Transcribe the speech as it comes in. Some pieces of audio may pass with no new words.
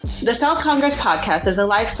The South Congress podcast is a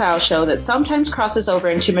lifestyle show that sometimes crosses over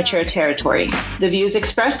into mature territory. The views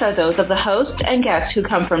expressed are those of the host and guests who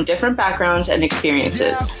come from different backgrounds and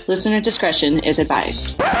experiences. Listener discretion is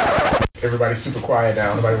advised. Everybody's super quiet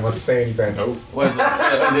now. Nobody wants to say anything. Nope. Well,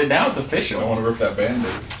 now it's official. I want to rip that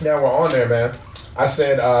Band-Aid. Now we're on there, man. I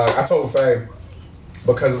said, I told Faye,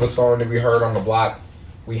 because of a song that we heard on the block,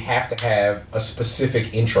 we have to have a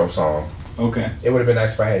specific intro song. Okay. It would have been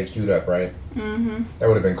nice if I had it queued up, right? Mm-hmm. That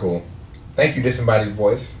would have been cool. Thank you, Disembodied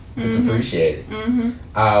Voice. It's appreciated.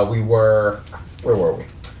 Mm-hmm. Where were we?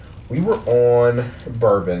 We were on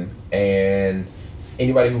Bourbon, and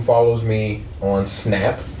anybody who follows me on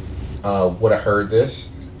Snap would have heard this.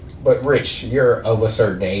 But Rich, you're of a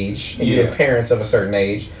certain age, and you have parents of a certain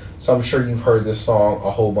age, so I'm sure you've heard this song a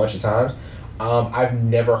whole bunch of times. I've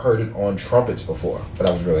never heard it on trumpets before, but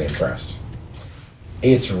I was really impressed.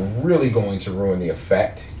 It's really going to ruin the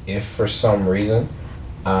effect if for some reason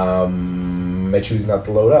I choose not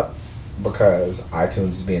to load up because iTunes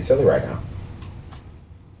is being silly right now.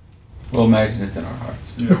 Well, imagine it's in our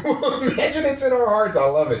hearts. Imagine it's in our hearts. I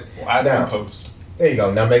love it. Well, I now post. There you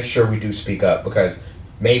go. Now make sure we do speak up because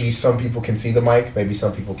maybe some people can see the mic, maybe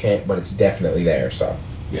some people can't, but it's definitely there. So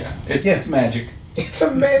yeah, it's magic. It's a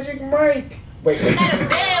magic mic. Wait. Hey,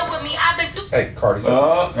 Cardi.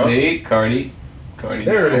 Oh, see, Cardi.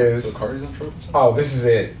 There it is. So Cardi's on trumpets? Oh, this is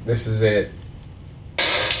it. There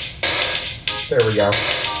we go.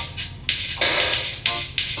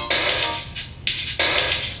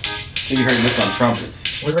 So you heard this on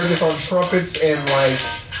trumpets? We heard this on trumpets and like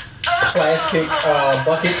plastic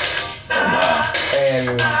buckets. Wow.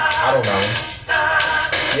 And I don't know.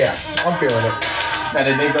 Yeah, I'm feeling it. Now,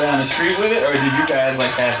 did they go down the street with it, or did you guys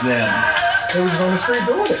like pass them? They were just on the street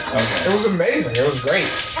doing it. Okay. It was amazing. It was great.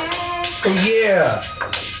 So yeah,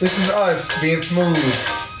 this is us being smooth.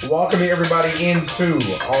 Welcoming everybody into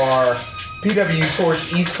our PW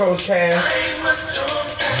Torch East Coast cast,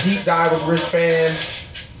 Deep Dive with Rich Fan,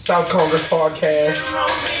 South Congress podcast,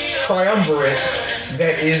 triumvirate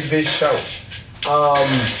that is this show.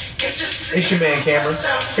 It's your man Cameron.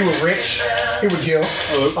 Here with Rich. Here with Gil.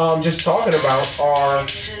 Just talking about our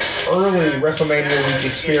early WrestleMania week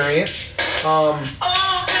experience.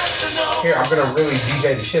 Here, I'm gonna really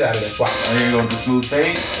DJ the shit out of this. Wow. Are you gonna go with the smooth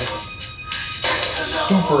fade?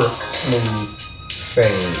 Super smooth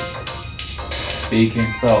fade. So you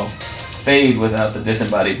can't spell fade without the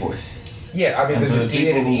disembodied voice. Yeah, I mean, there's a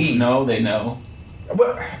D and an E. No, they know.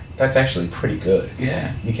 Well, that's actually pretty good.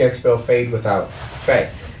 Yeah. You can't spell fade without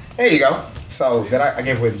fade. There you go. So, then I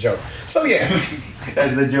gave away the joke. So, yeah.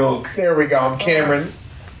 That's the joke. There we go. I'm Cameron,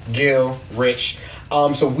 Gil, Rich.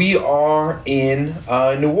 So we are in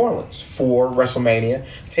New Orleans for WrestleMania,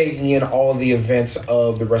 taking in all the events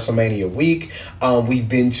of the WrestleMania week. We've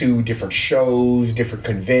been to different shows, different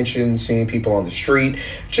conventions, seeing people on the street.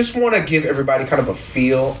 Just want to give everybody kind of a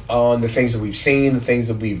feel on the things that we've seen, the things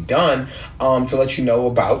that we've done, to let you know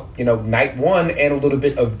about, night one and a little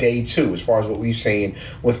bit of day two as far as what we've seen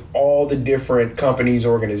with all the different companies,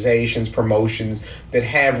 organizations, promotions that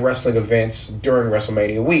have wrestling events during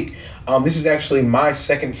WrestleMania week. This is actually my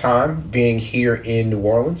second time being here in New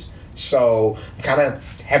Orleans, so kind of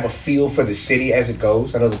have a feel for the city as it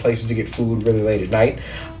goes. I know the places to get food really late at night.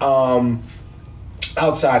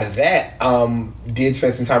 Outside of that, did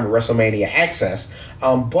spend some time at WrestleMania Access,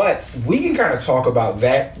 but we can kind of talk about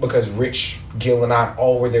that because Rich, Gil, and I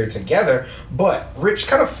all were there together. But Rich,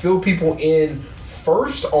 kind of fill people in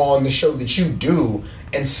first on the show that you do,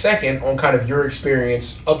 and second on kind of your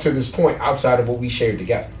experience up to this point outside of what we shared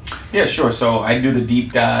together. Yeah, sure. So I do the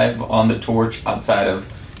deep dive on the Torch outside of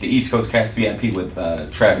the East Coast Cast VIP with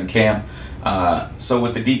Trav and Cam. So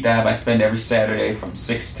with the deep dive, I spend every Saturday from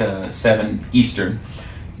 6 to 7 Eastern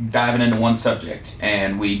diving into one subject.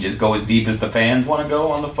 And we just go as deep as the fans want to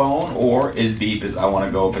go on the phone or as deep as I want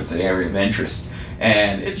to go if it's an area of interest.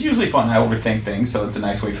 And it's usually fun. I overthink things, so it's a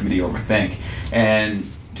nice way for me to overthink. And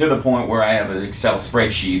to the point where I have an Excel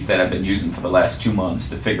spreadsheet that I've been using for the last 2 months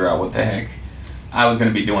to figure out what the heck I was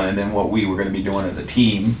going to be doing and then what we were going to be doing as a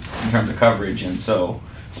team in terms of coverage. And so,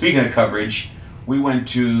 speaking of coverage, we went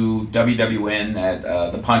to WWN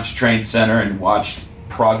at the Pontchartrain Center and watched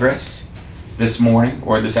Progress this morning,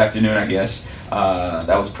 or this afternoon, I guess.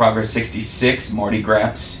 That was Progress 66, Marty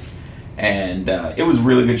Graps. And it was a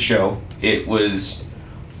really good show. It was,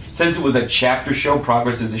 since it was a chapter show,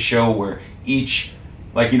 Progress is a show where each,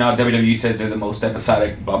 like, how WWE says they're the most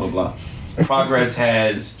episodic, blah, blah, blah. Progress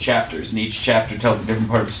has chapters, and each chapter tells a different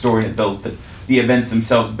part of the story, and it builds the events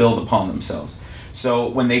themselves build upon themselves. So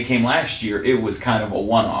when they came last year, it was kind of a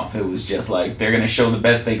one-off. It was just like, they're going to show the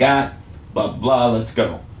best they got, blah, blah, blah, let's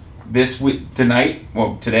go. this week, tonight,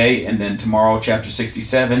 today, and then tomorrow, chapter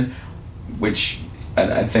 67, which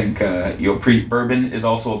I think Bourbon is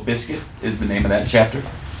also a biscuit, is the name of that chapter.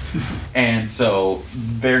 And so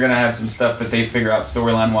they're gonna have some stuff that they figure out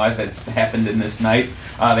storyline wise that's happened in this night.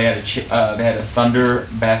 They had a Thunder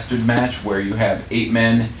Bastard match where you have 8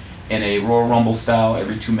 men in a Royal Rumble style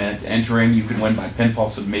every 2 minutes entering. You can win by pinfall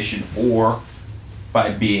submission or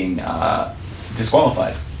by being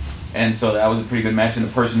disqualified. And so that was a pretty good match, and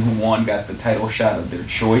the person who won got the title shot of their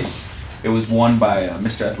choice. It was won by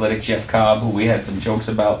Mr. Athletic Jeff Cobb, who we had some jokes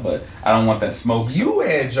about, but I don't want that smoke. You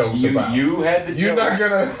had jokes about. You had the jokes. You're not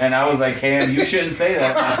gonna. And I was like, Cam, you shouldn't say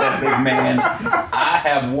that about that big man. I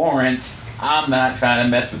have warrants. I'm not trying to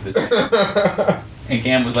mess with this man. And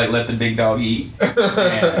Cam was like, let the big dog eat.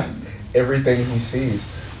 And everything he sees.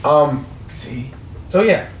 See? So,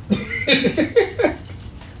 yeah.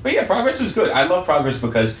 But yeah, Progress was good. I love Progress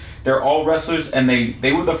because they're all wrestlers, and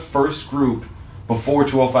they were the first group before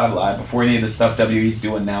 205 Live, before any of the stuff WWE's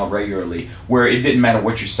doing now regularly, where it didn't matter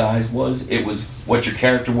what your size was, it was what your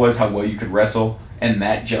character was, how well you could wrestle, and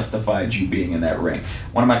that justified you being in that ring.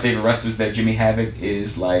 One of my favorite wrestlers there, Jimmy Havoc,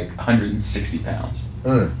 is like 160 pounds.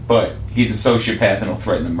 But he's a sociopath and will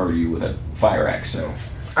threaten to murder you with a fire axe, so...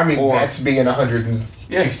 I mean, that's being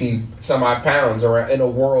 160 some odd pounds, or in a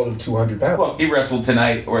world of 200 pounds. Well, he wrestled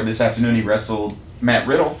tonight, or this afternoon, he wrestled Matt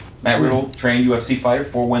Riddle. Matt Riddle, trained UFC fighter,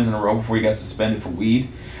 4 wins in a row before he got suspended for weed.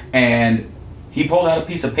 And he pulled out a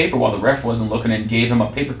piece of paper while the ref wasn't looking and gave him a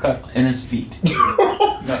paper cut in his feet.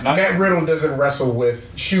 Matt Riddle doesn't wrestle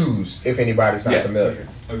with shoes, if anybody's not familiar.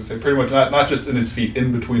 I would say pretty much not just in his feet,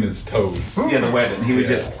 in between his toes. Yeah, the webbing. He was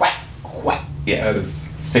just whack, whack. Yeah. That is...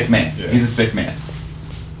 Sick man. Yeah. He's a sick man.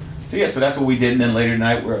 So yeah, so that's what we did. And then later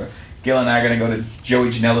tonight, Gil and I are going to go to Joey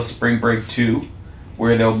Janela's Spring Break 2,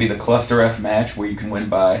 where there will be the Cluster F match where you can win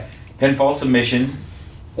by pinfall submission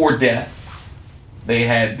or death. They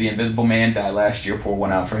had the Invisible Man die last year. Pour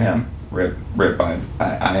one out for him. Rip by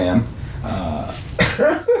I am.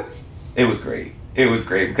 It was great. It was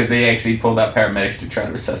great because they actually pulled out paramedics to try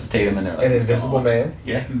to resuscitate him, and they're like, An Invisible Man?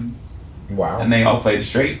 Yeah. Wow. And they all played it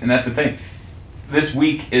straight. And that's the thing. This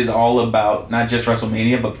week is all about not just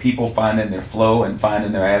WrestleMania, but people finding their flow and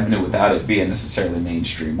finding their avenue without it being necessarily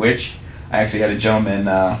mainstream. Which I actually had a gentleman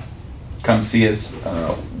come see us.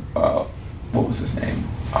 What was his name?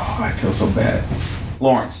 Oh, I feel so bad.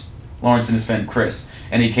 Lawrence and his friend Chris.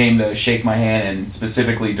 And he came to shake my hand, and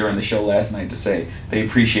specifically during the show last night to say that he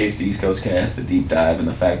appreciates the East Coast Cast, the deep dive, and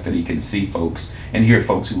the fact that he can see folks and hear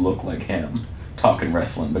folks who look like him talking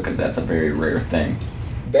wrestling, because that's a very rare thing.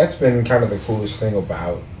 That's been kind of the coolest thing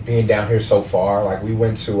about being down here so far. Like, we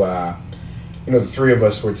went to, the 3 of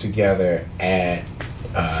us were together at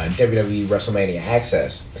WWE WrestleMania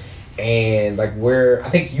Access. And, like, I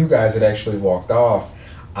think you guys had actually walked off.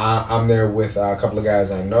 I'm there with a couple of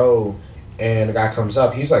guys I know, and the guy comes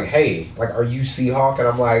up. He's like, hey, like, are you Seahawk? And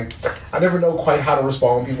I'm like, I never know quite how to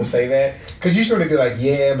respond when people say that. Because you sort of be like,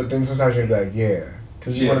 yeah, but then sometimes you're like, yeah.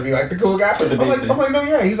 Because you want to be like the cool guy. I'm like, no,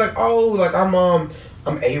 yeah. He's like, oh, like, I'm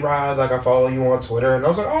A-Rod, like, I follow you on Twitter. And I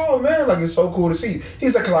was like, oh, man, like, it's so cool to see you.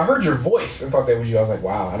 He's like, because I heard your voice and thought that was you. I was like,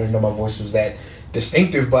 wow, I didn't know my voice was that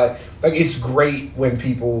distinctive. But, like, it's great when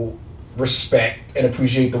people respect and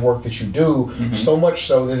appreciate the work that you do, so much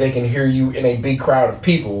so that they can hear you in a big crowd of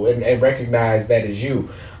people and recognize that is you.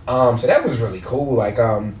 So that was really cool. Like,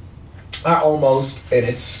 I almost, and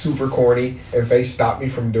it's super corny, and Face stopped me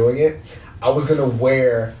from doing it, I was going to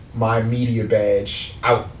wear my media badge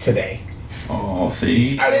out today. Oh,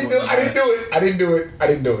 see? I didn't do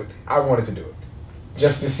it. I wanted to do it.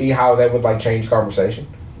 Just to see how that would, like, change conversation.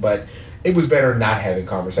 But it was better not having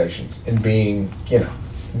conversations and being,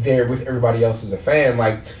 there with everybody else as a fan.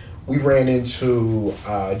 Like, we ran into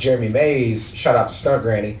Jeremy Mays, shout out to Stunt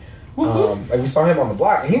Granny. Like, we saw him on the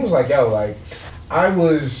block, and he was like, yo, like, I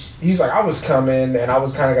was coming, and I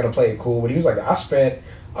was kind of going to play it cool, but he was like, I spent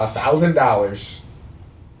 $1,000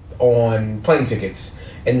 on plane tickets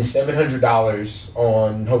and $700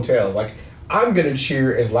 on hotels. Like, I'm going to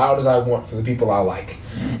cheer as loud as I want for the people I like.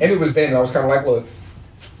 And it was then, and I was kind of like, look,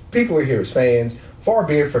 people are here as fans. Far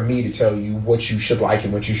be it from me to tell you what you should like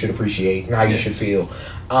and what you should appreciate and how you should feel.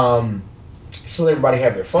 Just let everybody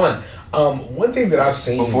have their fun. One thing that I've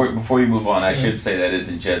seen... Before you move on, I should say that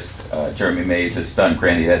isn't just Jeremy Mays as Stunt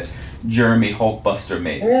Granny. That's Jeremy Hulkbuster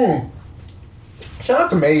Mays. Shout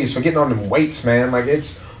out to Mays for getting on them weights, man. Like,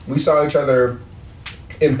 we saw each other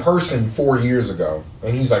in person 4 years ago,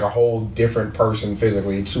 and he's like a whole different person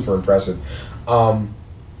physically. It's super impressive.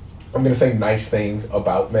 I'm gonna say nice things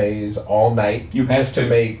about Mays all night, you have just to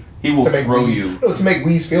make he will to make throw Weeze, you. No, to make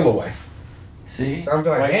Weeze feel away. See? I'm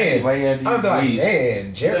like, man. Why you have to use I'm like, weave?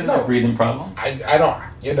 man, Jeremy. There's no breathing problem. I don't.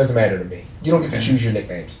 It doesn't matter to me. You don't get to choose your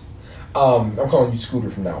nicknames. I'm calling you Scooter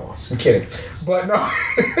from now on. I'm kidding, but no.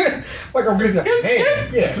 Like I'm gonna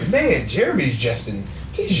say, man, Jeremy's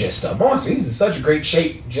he's just a monster. He's in such great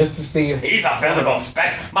shape just to see him. He's a physical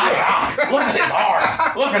specimen. My God, look at his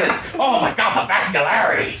arms. Look at his. Oh my God, the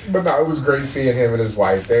vascularity. But no, it was great seeing him and his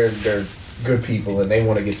wife. They're good people, and they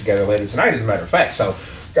want to get together later tonight, as a matter of fact. So,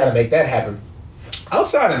 got to make that happen.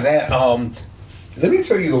 Outside of that, let me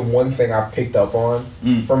tell you the one thing I've picked up on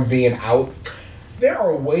from being out. There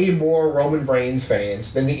are way more Roman Reigns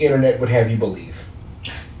fans than the internet would have you believe.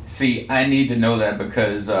 See, I need to know that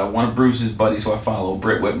because one of Bruce's buddies who I follow,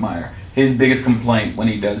 Britt Whitmire, his biggest complaint when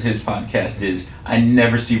he does his podcast is, I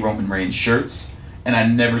never see Roman Reigns shirts, and I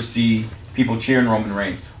never see people cheering Roman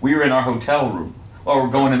Reigns. We were in our hotel room, or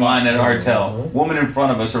we're going in line at our hotel. Woman in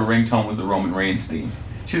front of us, her ringtone was the Roman Reigns theme.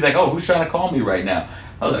 She's like, oh, who's trying to call me right now?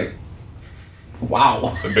 I was like,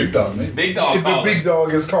 wow. The big dog, man. Big dog The big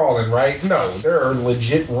dog is calling, right? No, there are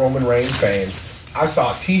legit Roman Reigns fans. I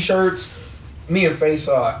saw t-shirts. Me and Faye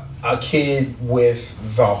saw a kid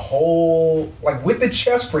with the whole, like with the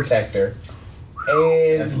chest protector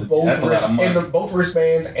and both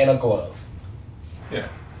wristbands and a glove. Yeah.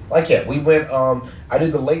 Like, yeah, we went, I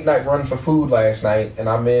did the late night run for food last night, and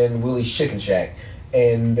I'm in Willie's Chicken Shack,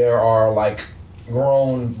 and there are, like,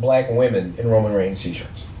 grown black women in Roman Reigns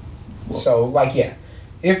t-shirts. Whoa. So, like, yeah,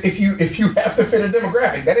 if you have to fit a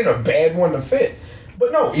demographic, that ain't a bad one to fit.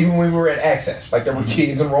 But no, even when we were at Access, like, there were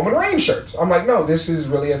kids in Roman Reigns shirts. I'm like, no, this is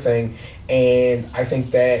really a thing, and I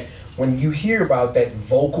think that when you hear about that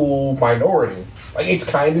vocal minority, like, it's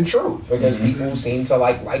kind of true, because people seem to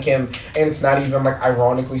like him, and it's not even, like,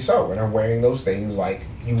 ironically so, and I'm wearing those things like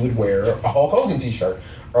you would wear a Hulk Hogan t-shirt,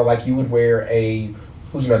 or like you would wear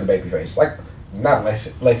who's another babyface? Like, not Lex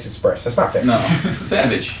Express, that's not fair. No,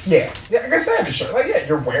 Savage. Yeah, like a Savage shirt. Like, yeah,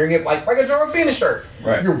 you're wearing it like a John Cena shirt.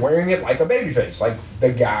 Right. You're wearing it like a babyface, like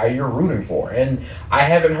the guy you're rooting for, and I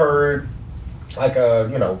haven't heard, like,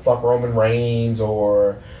 fuck Roman Reigns,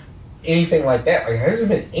 or anything like that. Like, there hasn't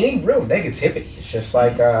been any real negativity. It's just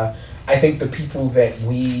like, I think the people that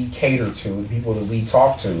we cater to, the people that we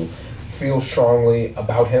talk to, feel strongly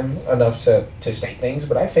about him enough to state things.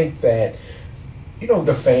 But I think that,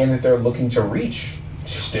 the fan that they're looking to reach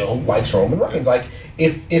still likes Roman Reigns. Like,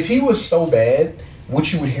 if he was so bad,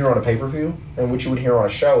 what you would hear on a pay-per-view and what you would hear on a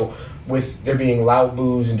show, with there being loud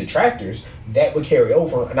boos and detractors, that would carry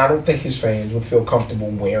over, and I don't think his fans would feel comfortable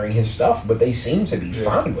wearing his stuff, but they seem to be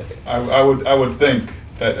fine with it. I would think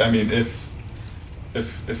that, I mean, if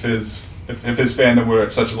his fandom were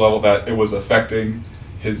at such a level that it was affecting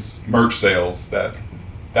his merch sales, that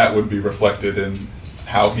would be reflected in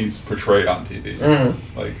how he's portrayed on TV.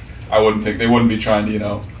 Like, I wouldn't think they wouldn't be trying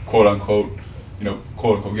to, quote unquote,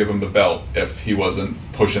 give him the belt if he wasn't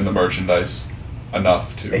pushing the merchandise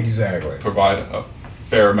enough to provide a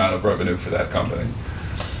fair amount of revenue for that company.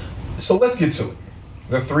 So let's get to it.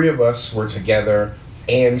 The three of us were together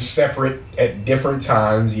and separate at different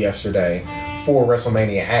times yesterday for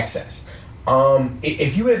WrestleMania Access.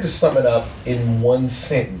 If you had to sum it up in one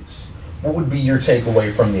sentence, what would be your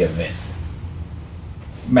takeaway from the event?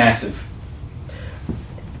 Massive.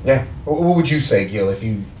 Yeah. What would you say, Gil, if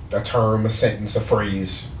you a term, a sentence, a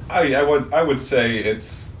phrase? I would say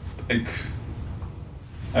it's like,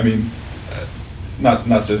 I mean, not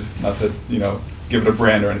to give it a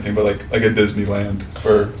brand or anything, but like a Disneyland.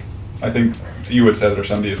 Or I think you had said it, or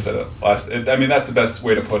somebody had said it last. I mean, that's the best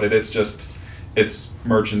way to put it. It's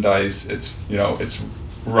merchandise. It's it's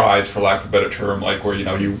rides, for lack of a better term, like where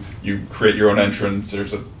you create your own entrance.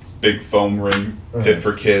 There's a big foam ring pit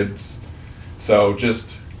for kids. So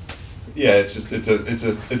it's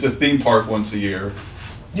a theme park once a year.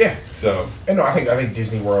 Yeah. So. And no, I think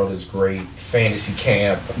Disney World is great. Fantasy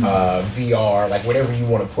camp, VR, like whatever you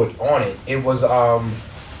want to put on it. It was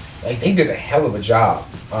like they did a hell of a job.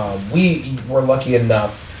 We were lucky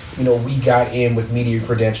enough, we got in with media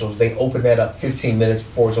credentials. They opened that up 15 minutes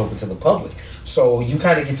before it's open to the public. So you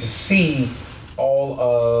kind of get to see all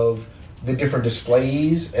of the different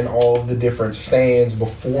displays and all of the different stands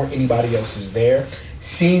before anybody else is there.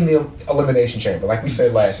 Seeing the Elimination Chamber, like we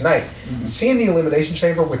said last night, seeing the Elimination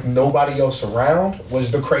Chamber with nobody else around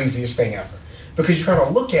was the craziest thing ever. Because you kind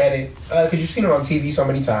of look at it, because you've seen it on TV so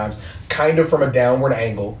many times, kind of from a downward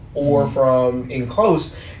angle or from in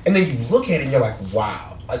close, and then you look at it and you're like,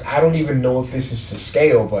 wow. Like, I don't even know if this is to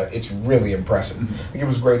scale, but it's really impressive. Like, it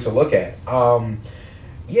was great to look at.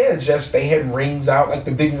 Yeah, just they had rings out, like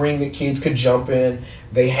the big ring that kids could jump in.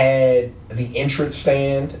 They had the entrance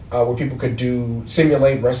stand where people could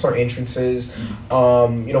simulate wrestler entrances.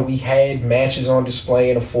 We had matches on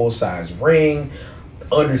display in a full-size ring,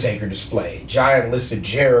 Undertaker display, giant list of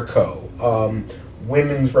Jericho,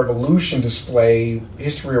 Women's Revolution display,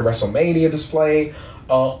 History of WrestleMania display,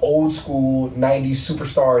 old school 90s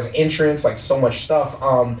superstars entrance, like so much stuff.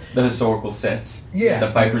 The historical sets. Yeah.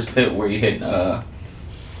 The Piper's Pit where you hit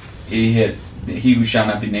He Who Shall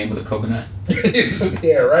Not Be Named with a Coconut.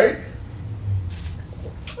 Yeah, right?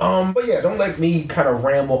 But yeah, don't let me kind of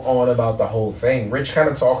ramble on about the whole thing. Rich, kind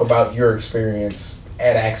of talk about your experience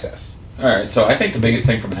at Access. Alright, so I think the biggest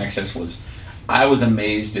thing from Access was I was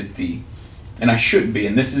amazed at and I shouldn't be,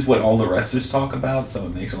 and this is what all the wrestlers talk about, so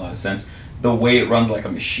it makes a lot of sense, the way it runs like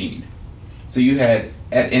a machine. So you had,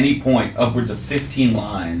 at any point, upwards of 15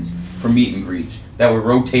 lines for meet and greets that were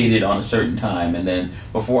rotated on a certain time, and then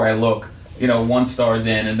before I look, one star's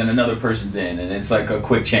in, and then another person's in, and it's like a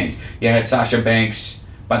quick change. You had Sasha Banks.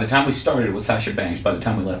 By the time we started, it was Sasha Banks. By the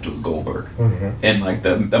time we left, it was Goldberg. Mm-hmm. In like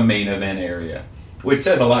the main event area. Which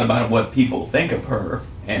says a lot about what people think of her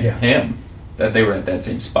and him, that they were at that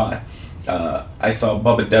same spot. I saw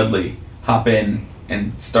Bubba Dudley hop in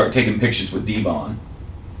and start taking pictures with Devon.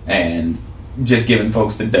 And just giving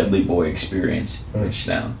folks the Dudley Boy experience. Which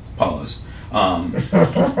sound, pause. It's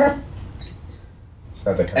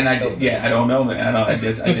not that kind of show, I don't know, man. I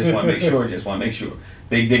just want to make sure.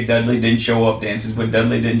 Big Dick Dudley didn't show up. Dances with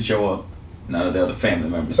Dudley didn't show up. None of the other family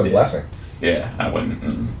members did. It's a blessing. Yeah, I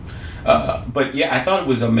wouldn't. But yeah, I thought it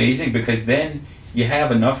was amazing because then you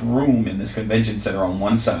have enough room in this convention center on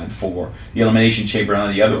one side for the Elimination Chamber, and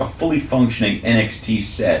on the other, a fully functioning NXT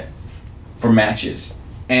set for matches,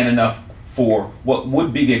 and enough for what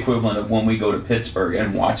would be the equivalent of when we go to Pittsburgh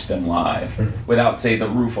and watch them live without, say, the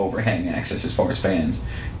roof overhang access as far as fans.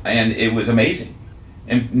 And it was amazing.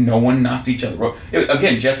 And no one knocked each other.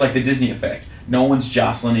 Again, just like the Disney effect. No one's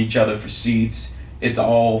jostling each other for seats. It's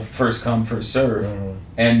all first come, first serve.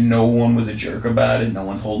 And no one was a jerk about it. No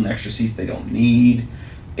one's holding extra seats they don't need.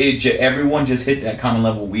 Everyone just hit that common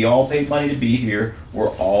level. We all paid money to be here. We're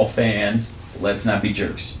all fans. Let's not be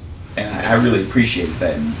jerks. And I really appreciate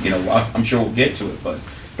that. And, I'm sure we'll get to it. But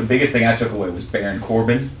the biggest thing I took away was Baron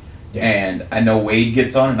Corbin. Yeah. And I know Wade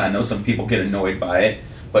gets on, and I know some people get annoyed by it.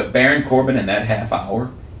 But Baron Corbin in that half hour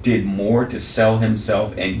did more to sell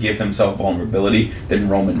himself and give himself vulnerability than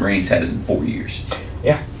Roman Reigns has in 4 years.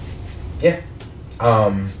 Yeah. Yeah.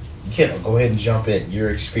 Go ahead and jump in.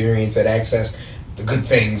 Your experience at Access, the good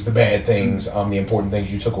things, the bad things, the important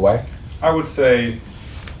things you took away. I would say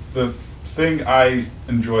the thing I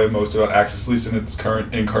enjoy most about Access, at least in its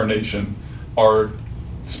current incarnation, are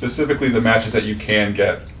specifically the matches that you can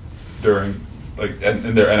get during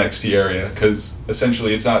in their NXT area, because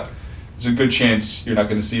essentially it's a good chance you're not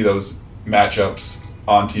going to see those matchups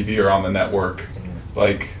on TV or on the network.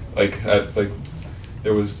 Like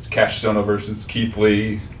there was Cassius Ohno versus Keith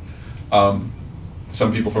Lee. Some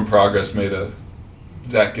people from Progress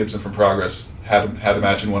Zach Gibson from Progress had a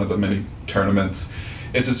match in one of the mini tournaments.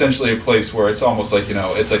 It's essentially a place where it's almost like,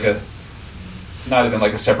 it's like not even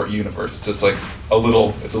like a separate universe. It's just like a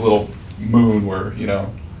little moon where,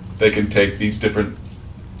 they can take these different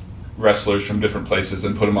wrestlers from different places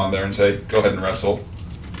and put them on there and say, go ahead and wrestle.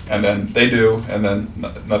 And then they do, and then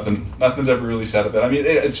nothing's ever really said of it. I mean,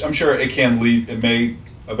 I'm sure it may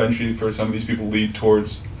eventually, for some of these people, lead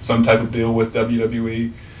towards some type of deal with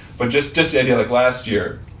WWE. But just the idea, like last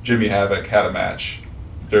year, Jimmy Havoc had a match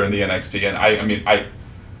during the NXT, and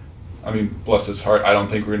I mean, bless his heart, I don't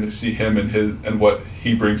think we're going to see him and what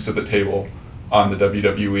he brings to the table on the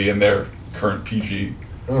WWE and their current PG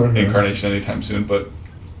incarnation anytime soon. But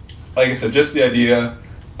like I said, just the idea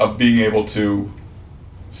of being able to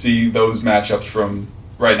see those matchups from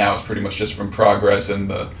right now is pretty much just from Progress and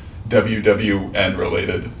the WWN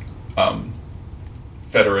related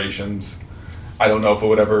federations. I don't know if it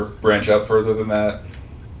would ever branch out further than that,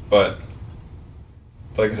 but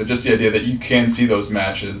like I said, just the idea that you can see those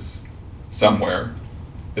matches somewhere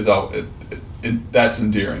is that's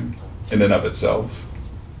endearing in and of itself.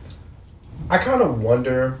 I kind of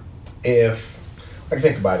wonder if,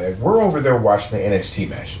 think about it, we're over there watching the NXT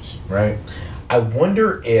matches, right? I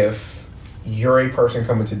wonder if you're a person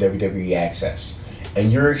coming to WWE Access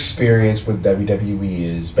and your experience with WWE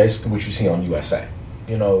is basically what you see on USA.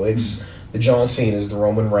 It's the John Cena's, the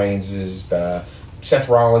Roman Reigns's, the Seth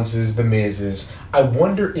Rollins's, the Miz's. I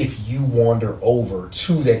wonder if you wander over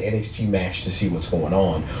to that NXT match to see what's going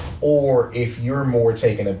on, or if you're more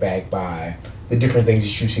taken aback by the different things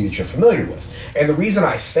that you see that you're familiar with. And the reason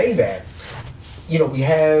I say that, we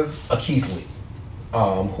have a Keith Lee.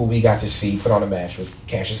 who we got to see put on a match with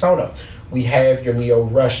Cassius Ohno. We have your Leo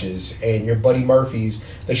Rushes and your Buddy Murphys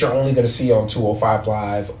that you're only going to see on 205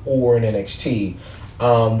 Live or in NXT.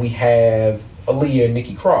 We have Aaliyah and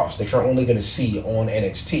Nikki Cross that you're only going to see on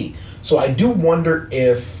NXT. So I do wonder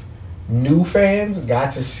if new fans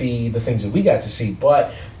got to see the things that we got to see,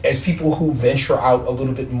 but as people who venture out a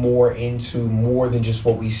little bit more into more than just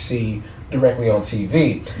what we see directly on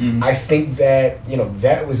TV, I think that,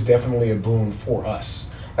 that was definitely a boon for us.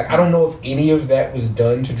 Like, I don't know if any of that was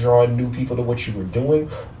done to draw new people to what you were doing,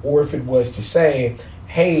 or if it was to say,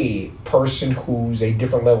 hey, person who's a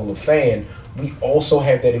different level of fan, we also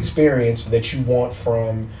have that experience that you want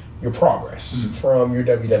from your Progress, from your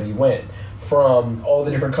WWE win, from all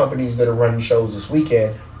the different companies that are running shows this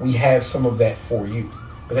weekend. We have some of that for you.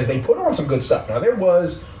 Because they put on some good stuff. Now, there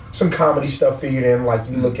was some comedy stuff figured in, like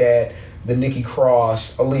you look at the Nikki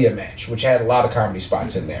Cross Aaliyah match, which had a lot of comedy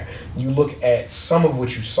spots in there. You look at some of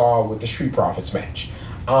what you saw with the Street Profits match.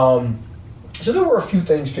 So there were a few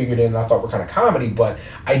things figured in that I thought were kind of comedy, but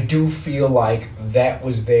I do feel like that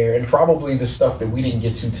was there. And probably the stuff that we didn't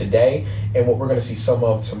get to today and what we're going to see some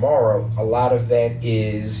of tomorrow, a lot of that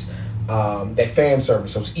is that fan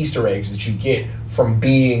service, those Easter eggs that you get from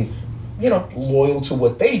being loyal to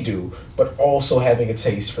what they do, but also having a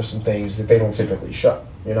taste for some things that they don't typically show,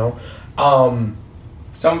 Some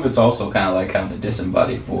of it's also kind of like how the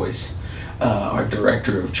disembodied voice, our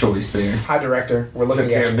director of choice there. Hi, director. We're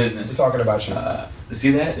looking at you. Business. We're talking about you.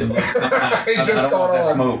 See that? I don't want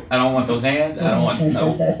that smoke. I don't want those hands. I don't want...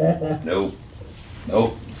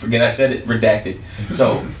 Nope. Forget I said it. Redacted.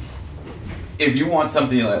 So... if you want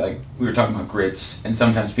something like we were talking about grits, and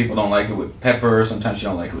sometimes people don't like it with pepper, sometimes you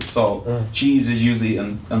don't like it with salt. Cheese is usually,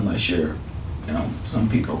 unless you're, some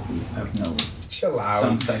people who have chill out,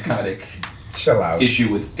 some psychotic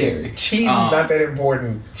issue with dairy. Cheese is not that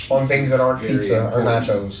important on things that aren't pizza or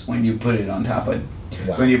nachos. When you put it on top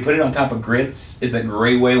of grits, it's a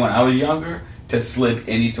great way when I was younger to slip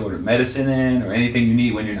any sort of medicine in or anything you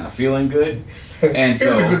need when you're not feeling good. And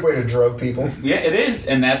Here's a good way to drug people. Yeah, it is,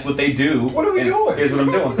 and that's what they do. What are we doing? Here's what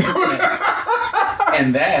I'm doing.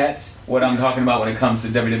 And that's what I'm talking about when it comes to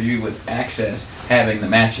WWE with Access having the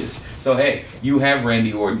matches. So, hey, you have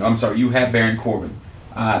Randy Orton. I'm sorry, you have Baron Corbin.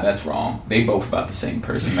 That's wrong. They both about the same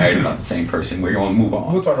person, married about the same person. We're going to move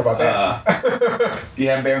on. We'll talk about that. You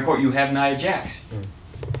have Baron Corbin. You have Nia Jax.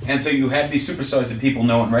 And so you have these superstars that people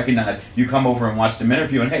know and recognize. You come over and watch them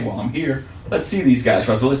interview, and hey, while I'm here, let's see these guys,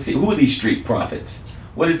 Russell. Let's see, who are these Street Profits?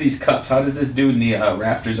 What is these cups? How does this dude in the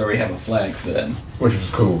rafters already have a flag for them? Which was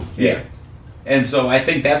cool. Yeah. And so I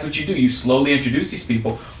think that's what you do. You slowly introduce these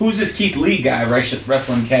people. Who's this Keith Lee guy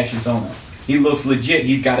wrestling Cassius Ohno? He looks legit.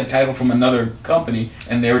 He's got a title from another company,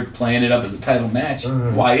 and they're playing it up as a title match.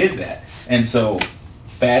 Why is that? And so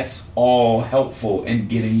that's all helpful in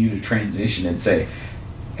getting you to transition and say,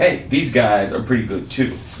 hey, these guys are pretty good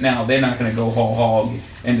too. Now, they're not going to go whole hog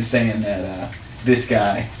into saying that this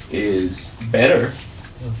guy is better,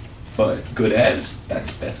 but good as,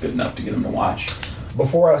 that's good enough to get them to watch.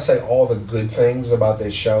 Before I say all the good things about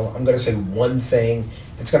this show, I'm going to say one thing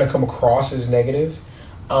that's going to come across as negative.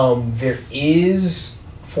 There is,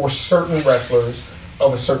 for certain wrestlers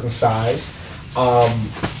of a certain size,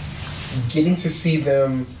 getting to see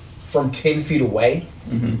them from 10 feet away,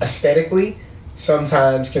 aesthetically,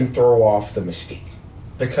 sometimes can throw off the mystique.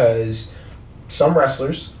 Because some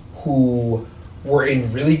wrestlers who were in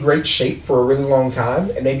really great shape for a really long time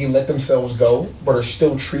and maybe let themselves go but are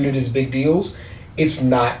still treated as big deals, it's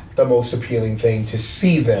not the most appealing thing to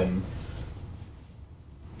see them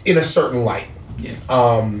in a certain light. Yeah.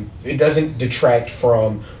 It doesn't detract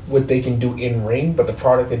from what they can do in ring, but the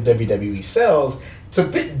product that WWE sells, it's a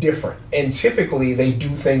bit different. And typically they do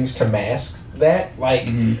things to mask that. Like,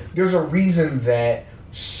 there's a reason that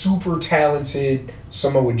super talented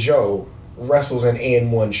Samoa Joe wrestles in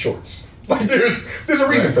AN1 shorts. Like, there's a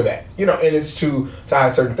reason for that, and it's to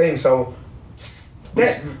hide certain things. So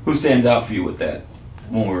who stands out for you with that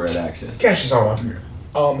when we were at Access? Cassius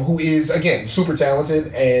Ohno, who is, again, super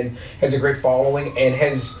talented and has a great following and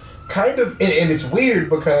has kind of, and it's weird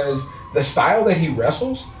because the style that he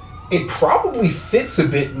wrestles, it probably fits a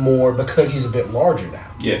bit more because he's a bit larger now.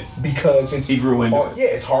 Yeah. Because he grew into it. Yeah,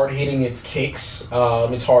 it's hard hitting, it's kicks,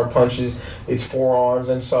 it's hard punches, it's forearms,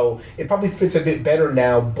 and so it probably fits a bit better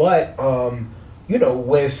now. But,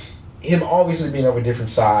 with him obviously being of a different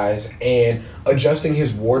size and adjusting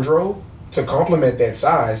his wardrobe to complement that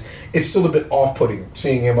size, it's still a bit off-putting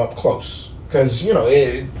seeing him up close. Because,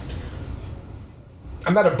 I'm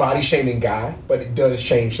not a body-shaming guy, but it does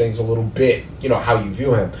change things a little bit, how you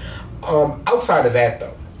view him. Outside of that,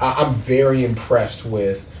 though, I'm very impressed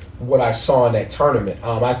with what I saw in that tournament.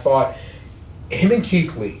 I thought him and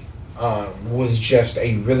Keith Lee was just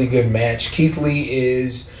a really good match. Keith Lee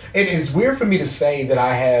is, and it's weird for me to say that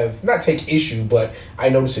I have, not take issue, but I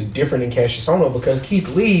notice it different in Cassius Ohno because Keith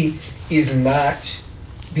Lee is not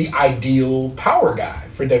the ideal power guy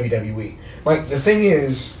for WWE. Like, the thing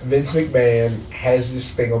is, Vince McMahon has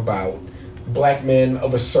this thing about black men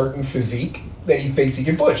of a certain physique that he thinks he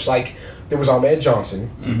can push. Like, there was Ahmed Johnson,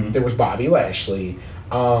 there was Bobby Lashley,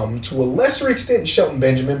 to a lesser extent Shelton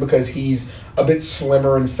Benjamin because he's a bit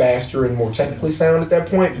slimmer and faster and more technically sound at that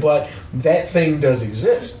point, but that thing does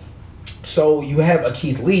exist. So you have a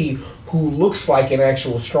Keith Lee who looks like an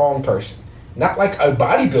actual strong person. Not like a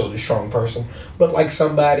bodybuilder strong person, but like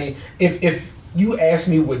somebody, if you ask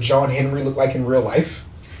me what John Henry looked like in real life,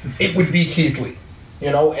 it would be Keith Lee.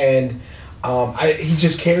 You know, and he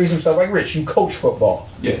just carries himself like Rich. You coach football.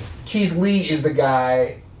 Yeah. Keith Lee is the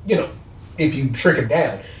guy, you know, if you shrink him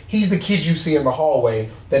down, he's the kid you see in the hallway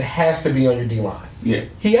that has to be on your D-line. Yeah.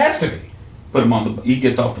 He has to be. Put him on he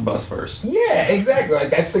gets off the bus first. Yeah, exactly. Like,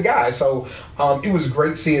 that's the guy. So it was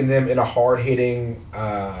great seeing them in a hard-hitting,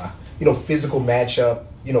 physical matchup,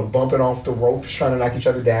 bumping off the ropes, trying to knock each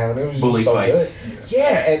other down. It was just bully so fights. good.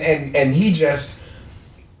 Yeah, and he just,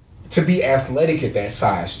 to be athletic at that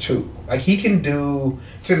size, too. Like, he can do,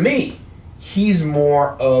 to me, he's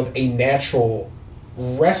more of a natural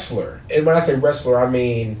wrestler. And when I say wrestler, I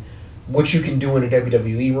mean what you can do in a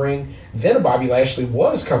WWE ring than a Bobby Lashley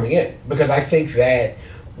was coming in. Because I think that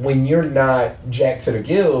when you're not jacked to the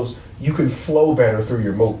gills, you can flow better through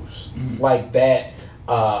your moves. Mm-hmm. Like that,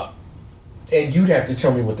 and you'd have to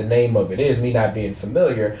tell me what the name of it is, me not being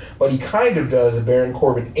familiar, but he kind of does a Baron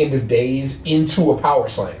Corbin end of days into a power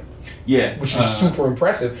slam. Yeah. Which is super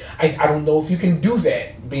impressive. I don't know if you can do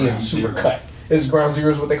that being super cut. This is Ground Zero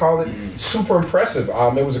is what they call it. Mm-hmm. Super impressive.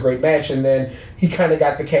 It was a great match, and then he kind of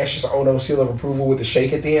got the Cassius Ohno seal of approval with the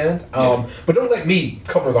shake at the end. But don't let me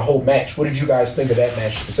cover the whole match. What did you guys think of that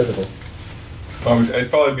match specifically? It'd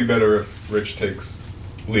probably be better if Rich takes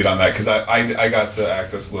lead on that, because I got to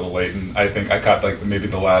access a little late, and I think I caught like maybe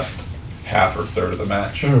the last half or third of the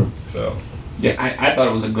match. So yeah, I thought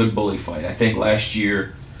it was a good bully fight. I think last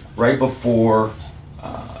year, right before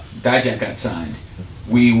Dijak got signed,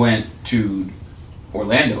 we went to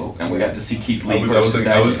Orlando and we got to see Keith Lee versus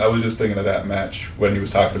Dijak. I was just thinking of that match when he was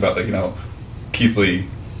talking about, like, Keith Lee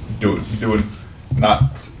doing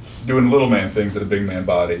little man things at a big man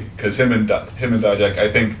body, because him and Dijak, I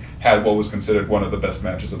think, had what was considered one of the best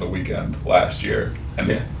matches of the weekend last year. And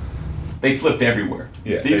yeah, they flipped everywhere.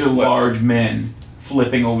 Yeah, these are large men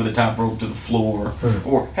flipping over the top rope to the floor.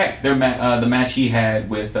 Or heck, the match he had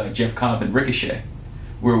with Jeff Cobb and Ricochet,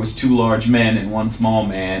 where it was two large men and one small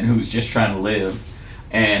man who was just trying to live.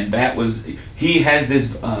 And he has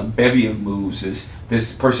this bevy of moves,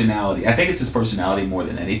 this personality. I think it's his personality more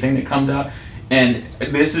than anything that comes out. And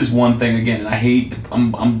this is one thing, again, and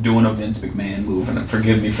I'm doing a Vince McMahon move, and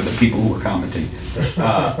forgive me for the people who are commenting.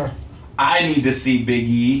 I need to see Big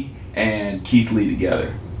E and Keith Lee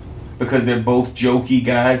together, because they're both jokey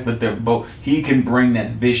guys, but he can bring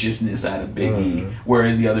that viciousness out of Big E,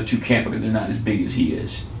 whereas the other two can't, because they're not as big as he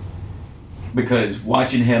is. Because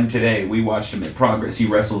watching him today, we watched him at Progress. He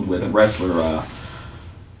wrestled with a wrestler,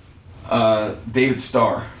 David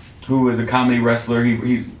Starr, who is a comedy wrestler.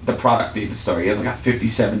 He's the product David Starr. He has like a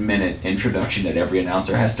 57-minute introduction that every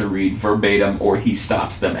announcer has to read verbatim, or he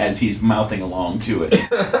stops them as he's mouthing along to it.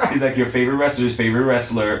 He's like, your favorite wrestler's favorite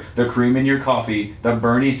wrestler, the cream in your coffee, the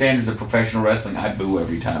Bernie Sanders of professional wrestling. I boo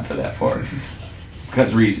every time for that part.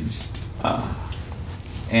 Because reasons.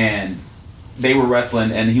 And they were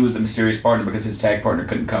wrestling, and he was the mysterious partner because his tag partner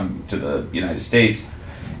couldn't come to the United States.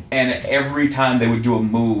 And every time they would do a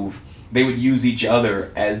move, they would use each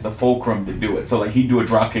other as the fulcrum to do it. So, like, he'd do a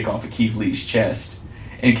drop kick off of Keith Lee's chest,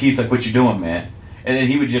 and Keith's like, what you doing, man? And then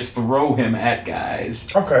he would just throw him at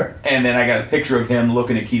guys. Okay. And then I got a picture of him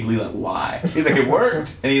looking at Keith Lee like, why? He's like, it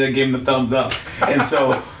worked. And he like gave him the thumbs up. And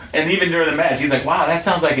so, and even during the match, he's like, wow, that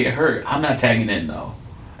sounds like it hurt. I'm not tagging in, though.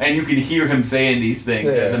 And you can hear him saying these things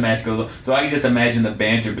as the match goes on. So I can just imagine the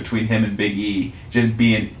banter between him and Big E just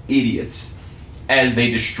being idiots as they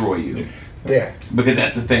destroy you. Yeah. Because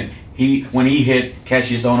that's the thing. When he hit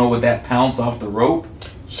Cassius Ohno with that pounce off the rope,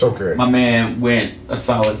 so good. My man went a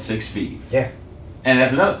solid 6 feet. Yeah. And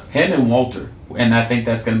that's another. Him and Walter. And I think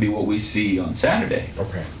that's going to be what we see on Saturday.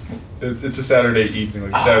 Okay. It's a Saturday evening,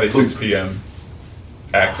 like Saturday 6 p.m.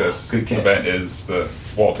 Access event is the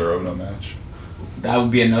Walter Ohno match. That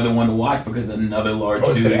would be another one to watch, because another large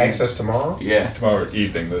dude. Is it Access tomorrow? Yeah. Tomorrow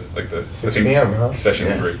evening, the 6 p.m., huh?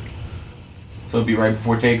 Session 3. So it'll be right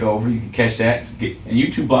before TakeOver. You can catch that. And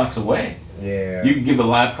you 2 blocks away. Yeah. You could give a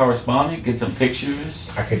live correspondent, get some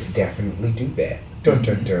pictures. I could definitely do that. Dun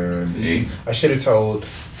dun dun. See? I should have told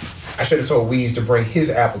Weez to bring his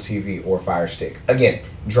Apple TV or Fire Stick. Again,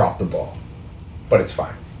 drop the ball. But it's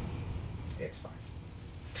fine. It's fine.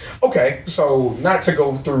 Okay, so not to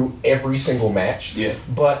go through every single match. Yeah.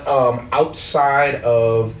 But outside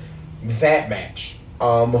of that match,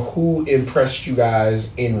 who impressed you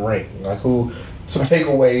guys in ring? Like some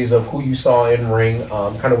takeaways of who you saw in ring,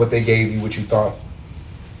 kind of what they gave you, what you thought.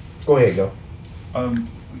 Go ahead, go.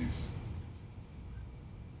 Please.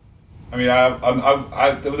 I mean,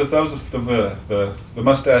 that was the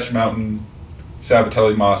Mustache Mountain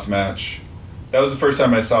Sabatelli Moss match. That was the first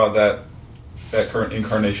time I saw that current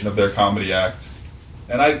incarnation of their comedy act,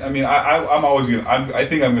 and I'm always I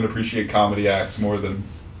think I'm gonna appreciate comedy acts more than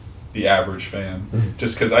the average fan,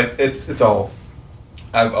 just because it's all.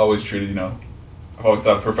 I've always treated I've always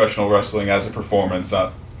thought of professional wrestling as a performance,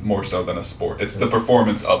 not more so than a sport. It's the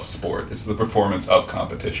performance of sport. It's the performance of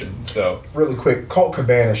competition. So really quick, Colt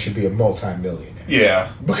Cabana should be a multi-millionaire.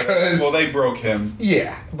 Yeah, because they broke him.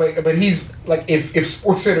 Yeah, but he's like if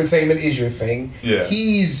sports entertainment is your thing,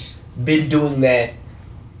 he's been doing that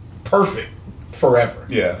perfect forever.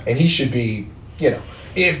 Yeah, and he should be,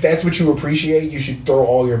 if that's what you appreciate, you should throw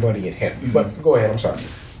all your money at him. Mm-hmm. But go ahead, I'm sorry.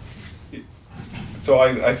 So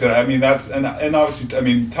I said, I mean, that's, and obviously, I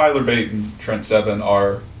mean, Tyler Bate and Trent Seven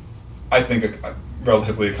are, I think,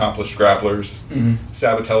 relatively accomplished grapplers. Mm-hmm.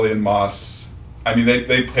 Sabatelli and Moss, I mean,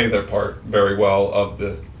 they play their part very well of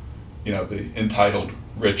the, the entitled,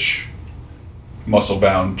 rich,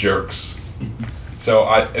 muscle-bound jerks. Mm-hmm. So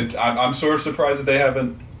I'm sort of surprised that they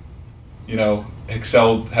haven't,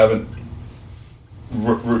 excelled, haven't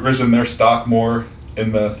risen their stock more in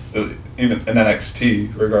even in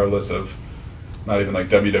NXT, regardless of not even like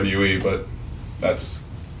WWE, but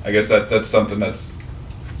I guess that's something that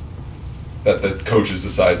the coaches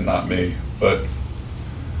decide, not me. But I'm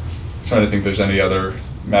trying to think if there's any other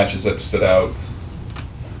matches that stood out.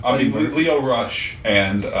 I mean, Leo Rush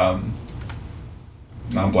and now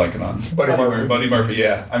I'm blanking on Buddy Murphy.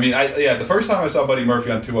 Yeah, I mean, the first time I saw Buddy Murphy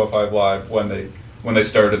on 205 Live when they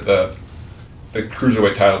started the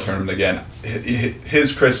Cruiserweight title tournament again,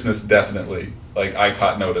 his crispness definitely, like, I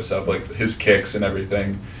caught notice of, like, his kicks and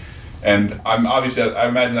everything. And I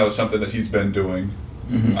imagine that was something that he's been doing.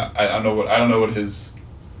 Mm-hmm. I don't know what his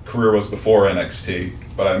career was before NXT,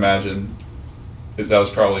 but I imagine that was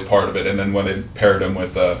probably part of it. And then when they paired him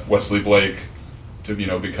with Wesley Blake to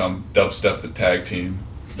become Dubstep the tag team,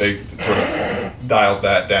 they sort of dialed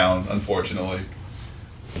that down, unfortunately.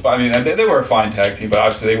 But I mean, they were a fine tag team, but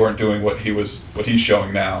obviously they weren't doing what he's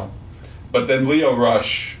showing now. But then Leo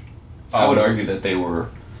Rush, I would argue that they were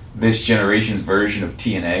this generation's version of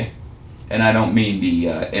TNA, and I don't mean the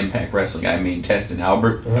Impact Wrestling. I mean Test and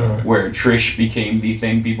Albert, where Trish became the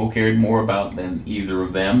thing people cared more about than either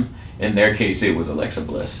of them. In their case, it was Alexa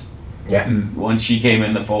Bliss. Yeah. Once she came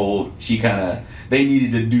in the fold, they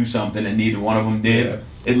needed to do something, and neither one of them did.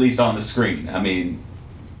 At least on the screen. I mean,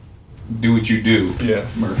 do what you do. Yeah.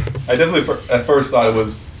 Murph. I definitely at first thought it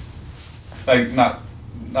was like not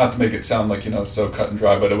to make it sound like so cut and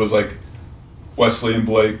dry, but it was like Wesley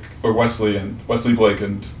Blake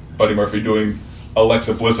and Buddy Murphy doing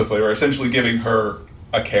Alexa Bliss a flavor, essentially giving her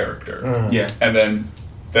a character. Mm. Yeah. And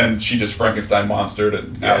then she just Frankenstein monstered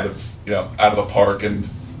it out of the park and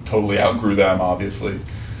totally outgrew them, obviously.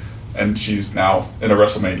 And she's now in a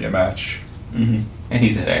WrestleMania match. Mm-hmm. And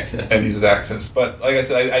he's at Access. But like I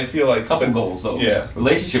said, I feel like goals though. Yeah.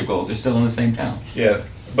 Relationship goals. They're still in the same town. Yeah.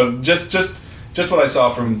 But just what I saw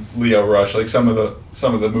from Leo Rush, like some of the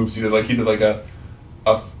moves he did, like he did like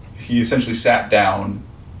he essentially sat down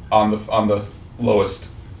on the lowest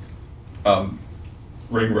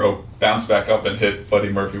ring rope, bounced back up and hit Buddy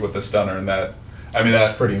Murphy with a stunner, and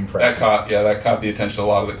that's pretty impressive. That caught the attention of a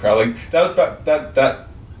lot of the crowd. Like that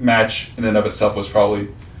match in and of itself was probably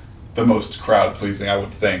the most crowd pleasing, I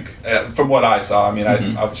would think, from what I saw. I mean,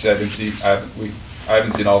 mm-hmm. I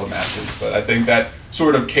haven't seen all the matches, but I think that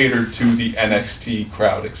sort of catered to the NXT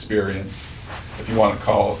crowd experience, if you want to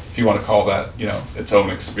call that its own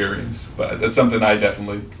experience. But that's something I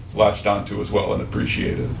definitely latched onto as well and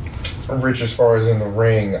appreciated. Rich, as far as in the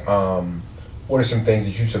ring, what are some things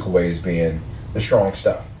that you took away as being the strong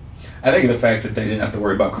stuff? I think the fact that they didn't have to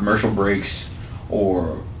worry about commercial breaks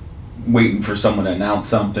or waiting for someone to announce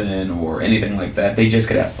something or anything like that. They just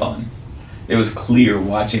could have fun. It was clear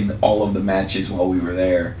watching all of the matches while we were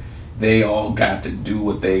there. They all got to do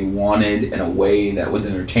what they wanted in a way that was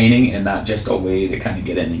entertaining and not just a way to kind of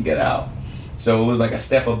get in and get out. So it was like a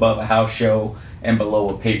step above a house show and below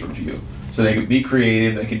a pay-per-view. So they could be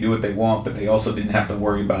creative, they could do what they want, but they also didn't have to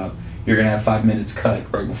worry about you're going to have 5 minutes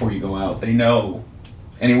cut right before you go out. They know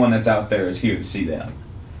anyone that's out there is here to see them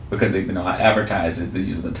because they've been advertised as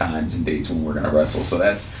these are the times and dates when we're going to wrestle. So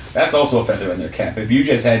that's also a feather in their cap. If you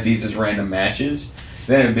just had these as random matches,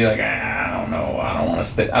 then it'd be like, I don't know. I don't want to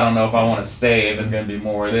stay. I don't know if I want to stay if it's going to be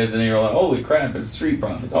more of this. And then you're like, holy crap, it's Street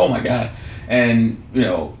Profits. Oh, my God. And,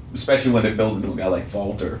 especially when they're building to a guy like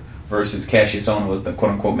Walter versus Cassius Ohno was the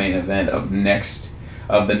quote-unquote main event of the next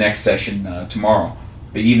session tomorrow,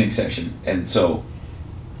 the evening session. And so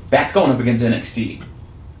that's going up against NXT.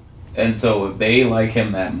 And so if they like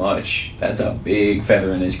him that much, that's a big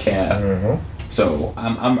feather in his cap. Mm-hmm. So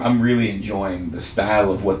I'm really enjoying the style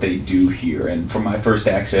of what they do here. And for my first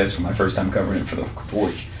access, for my first time covering it for the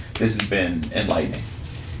Torch, this has been enlightening.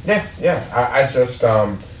 Yeah. I just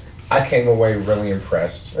I came away really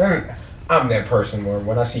impressed. And I'm that person where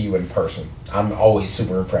when I see you in person, I'm always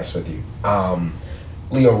super impressed with you.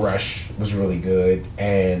 Lio Rush was really good,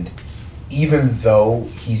 and even though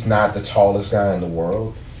he's not the tallest guy in the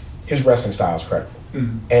world, his wrestling style is credible.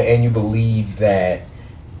 Mm-hmm. And you believe that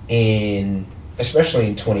especially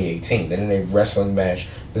in 2018, that in a wrestling match,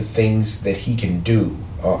 the things that he can do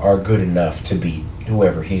are good enough to beat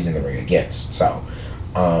whoever he's in the ring against. So,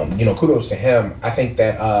 kudos to him. I think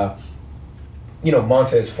that,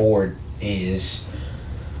 Montez Ford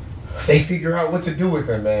they figure out what to do with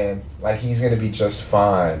him, man. Like, he's going to be just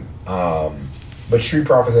fine. But Street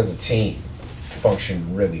Profits as a team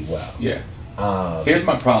function really well. Yeah. Here's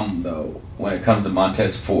my problem, though, when it comes to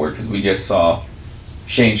Montez Ford, because we just saw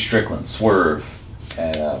Shane Strickland swerve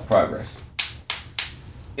at Progress.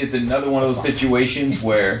 It's another one of those situations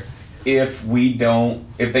where if we don't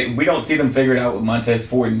see them figure it out with Montez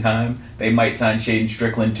Ford in time, they might sign Shane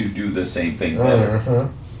Strickland to do the same thing better.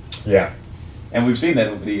 Mm-hmm. Yeah. And we've seen that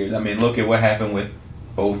over the years. I mean, look at what happened with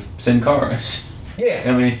both Sin Caras. Yeah.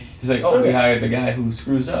 I mean, it's like, we hired the guy who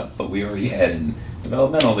screws up, but we already had in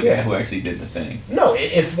developmental the guy who actually did the thing. No,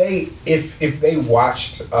 if they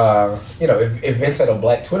watched, if Vince had a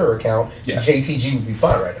black Twitter account, JTG would be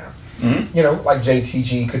fine right now. Mm-hmm. Like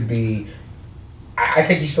JTG could be. I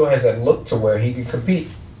think he still has that look to where he could compete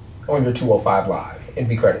on your 205 Live and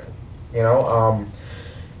be credible.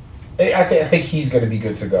 I think he's going to be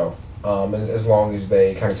good to go as long as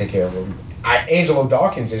they kind of take care of him. Angelo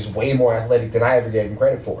Dawkins is way more athletic than I ever gave him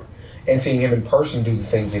credit for, and seeing him in person do the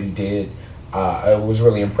things that he did it was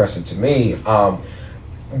really impressive to me.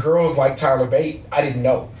 Girls like Tyler Bate, I didn't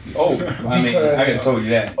know. Oh, I could have told you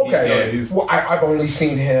that. Okay, Yeah. well, I've only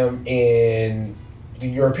seen him in the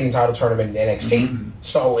European title tournament in NXT. Mm-hmm.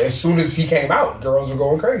 So as soon as he came out, girls were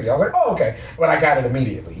going crazy. I was like, oh, okay. But I got it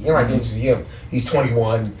immediately. I get to see him. He's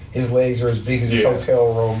 21. His legs are as big as his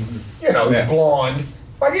hotel room. He's blonde.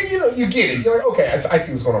 Like, you get it. You're like, okay, I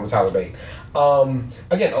see what's going on with Tyler Bate.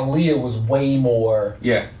 Again, Aaliyah was way more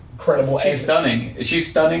credible. She's stunning. She's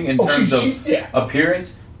stunning in terms of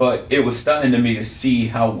appearance, but it was stunning to me to see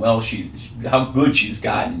how good she's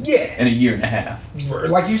gotten in a year and a half.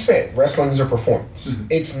 Like you said, wrestling is a performance. Mm-hmm.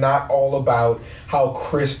 It's not all about how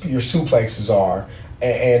crisp your suplexes are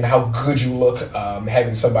and how good you look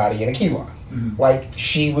having somebody in a key line. Mm-hmm. Like,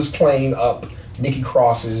 she was playing up Nikki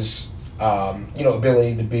Cross's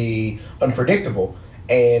ability to be unpredictable.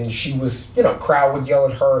 And she was, crowd would yell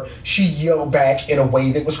at her. She yelled back in a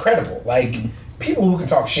way that was credible. Like, people who can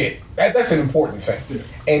talk shit, that's an important thing. Yeah.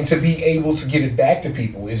 And to be able to give it back to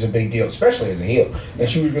people is a big deal, especially as a heel. And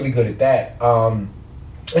she was really good at that. And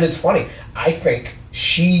it's funny. I think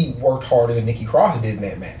she worked harder than Nikki Cross did in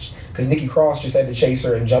that match. Because Nikki Cross just had to chase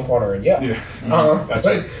her and jump on her and yell. Yeah.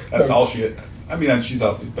 That's all she had. I mean, she's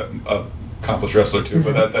an accomplished wrestler too,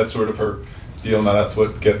 but that's sort of her deal. Now that's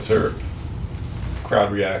what gets her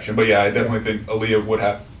crowd reaction. But I definitely think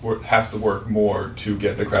Aaliyah has to work more to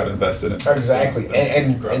get the crowd invested in. Exactly,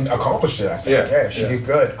 and accomplished it. I think. Yeah, she did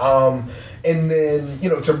good. And then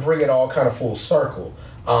to bring it all kind of full circle,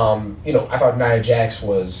 I thought Nia Jax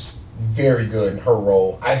was very good in her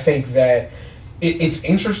role. I think that it's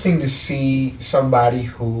interesting to see somebody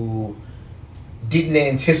who didn't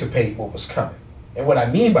anticipate what was coming. And what I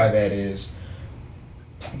mean by that is,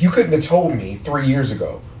 you couldn't have told me 3 years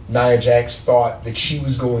ago Nia Jax thought that she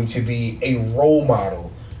was going to be a role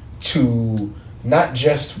model to not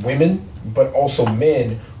just women, but also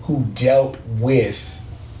men who dealt with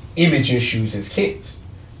image issues as kids.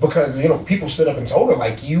 Because, people stood up and told her,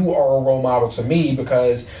 like, you are a role model to me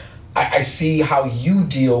because I see how you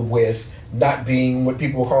deal with not being what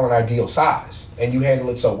people call an ideal size. And you handle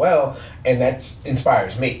it so well, and that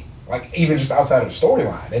inspires me. Like, even just outside of the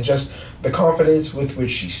storyline. And just the confidence with which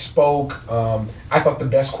she spoke. I thought the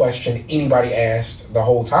best question anybody asked the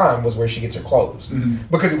whole time was where she gets her clothes.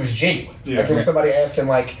 Because it was genuine. Yeah, like, it was somebody asking,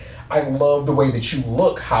 like, I love the way that you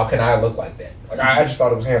look. How can I look like that? Like, I just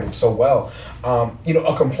thought it was handled so well.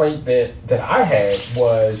 A complaint that I had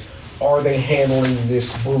was, are they handling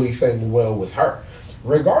this bully thing well with her?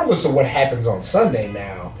 Regardless of what happens on Sunday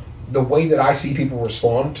now, the way that I see people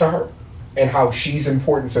respond to her and how she's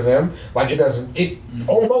important to them, like, it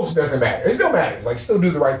almost doesn't matter. It still matters. Like, still do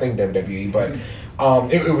the right thing, WWE. But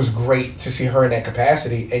it was great to see her in that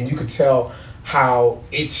capacity, and you could tell how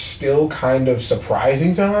it's still kind of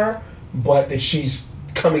surprising to her, but that she's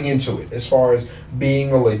coming into it as far as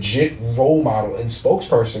being a legit role model and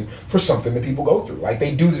spokesperson for something that people go through. Like,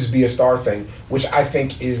 they do this Be a Star thing, which I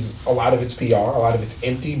think is a lot of it's PR, a lot of it's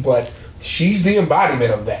empty, but she's the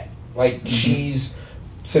embodiment of that. Like, she's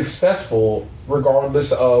successful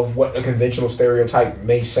regardless of what a conventional stereotype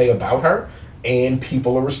may say about her, and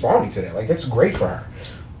people are responding to that. Like, that's great for her.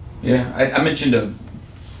 Yeah, I mentioned to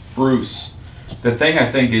Bruce, the thing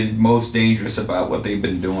I think is most dangerous about what they've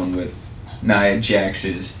been doing with Nia Jax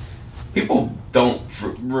is people don't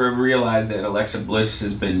realize that Alexa Bliss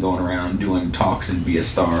has been going around doing talks and Be a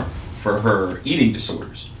Star for her eating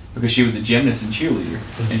disorders, because she was a gymnast and cheerleader,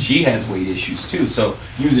 and she has weight issues too. So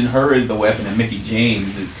using her as the weapon and Mickie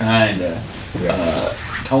James is kind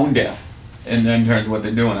of tone deaf in terms of what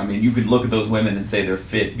they're doing. I mean, you could look at those women and say they're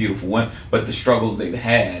fit, beautiful women, but the struggles they've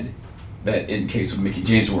had, that in case of Mickie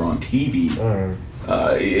James were on TV,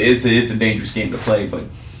 it's a dangerous game to play. But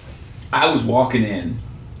I was walking in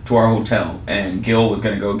to our hotel, and Gil was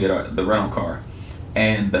going to go get the rental car,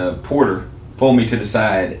 and the porter pulled me to the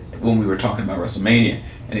side when we were talking about WrestleMania,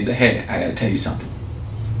 and he's like, "Hey, I got to tell you something.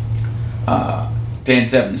 Dan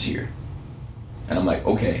Severn's here." And I'm like,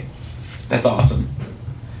 "Okay, that's awesome."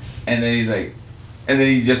 And then he's like,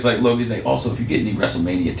 look, he's like, "Also, if you get any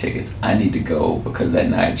WrestleMania tickets, I need to go because that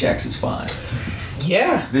Nia Jax is fine."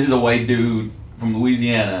 Yeah. This is a white dude from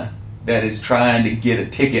Louisiana that is trying to get a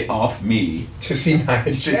ticket off me to see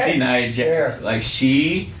Nia Jax. Yeah. Like,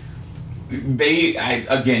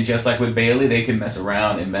 again, just like with Bayley, they can mess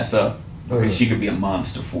around and mess up because she could be a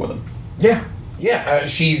monster for them. Yeah.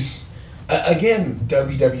 She's again,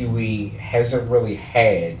 WWE hasn't really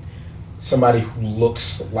had somebody who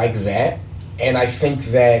looks like that, and I think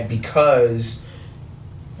that because,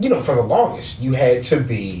 for the longest you had to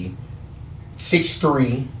be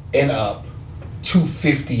 6'3" and up,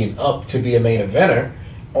 250 and up to be a main eventer.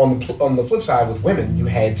 On the flip side, with women, you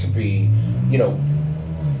had to be,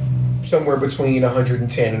 somewhere between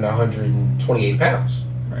 110 and 128 pounds.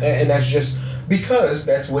 Right. And that's just because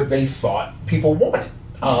that's what they thought people wanted.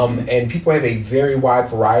 And people have a very wide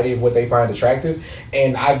variety of what they find attractive.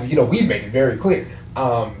 And we've made it very clear.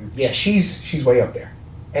 She's way up there.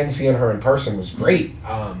 And seeing her in person was great.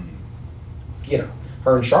 Her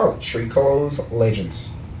and Charlotte, street clothes legends.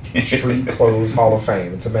 Street clothes Hall of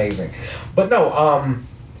Fame. It's amazing. But no,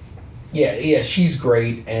 she's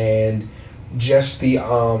great, and just the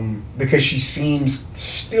because she seems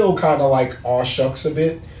still kind of like aw shucks a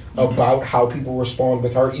bit about how people respond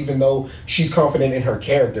with her, even though she's confident in her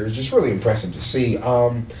character. It's just really impressive to see.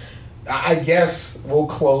 I guess we'll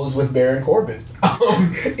close with Baron Corbin.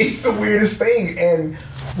 It's the weirdest thing, and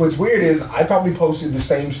what's weird is I probably posted the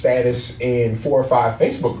same status in 4 or 5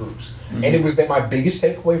 Facebook groups. And it was that my biggest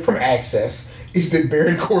takeaway from Access is that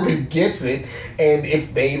Baron Corbin gets it, and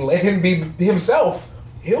if they let him be himself,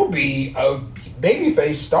 he'll be a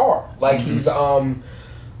babyface star. Like, he's, I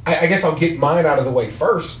guess I'll get mine out of the way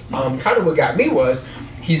first. Kind of what got me was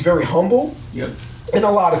he's very humble, and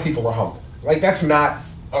a lot of people are humble. Like, that's not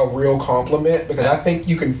a real compliment, because I think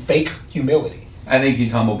you can fake humility. I think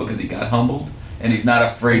he's humble because he got humbled, and he's not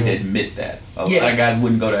afraid to admit that. A lot of guys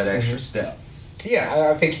wouldn't go that extra step. Yeah,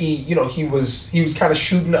 I think he was kind of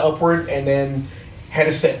shooting upward and then had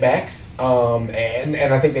a setback, and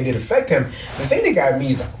I think that did affect him. The thing that got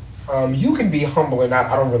me, though, you can be humble or not,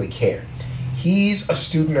 I don't really care. He's a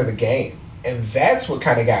student of the game, and that's what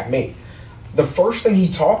kind of got me. The first thing he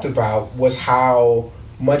talked about was how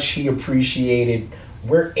much he appreciated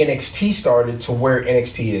where NXT started to where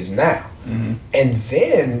NXT is now. And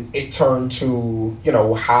then it turned to,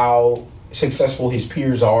 how successful his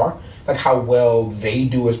peers are, like how well they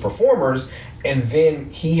do as performers, and then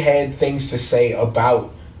he had things to say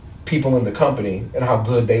about people in the company and how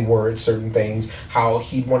good they were at certain things, how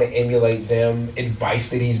he'd want to emulate them, advice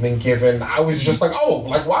that he's been given. I was just like,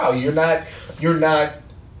 wow, you're not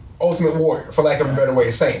Ultimate Warrior, for lack of a better way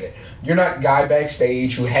of saying it. You're not guy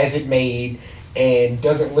backstage who has it made and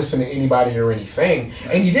doesn't listen to anybody or anything.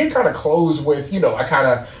 And you did kind of close with, I kind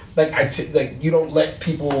of like you don't let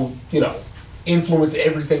people, influence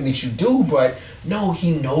everything that you do, but no,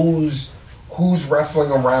 he knows who's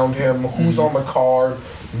wrestling around him, who's on the card,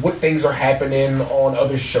 what things are happening on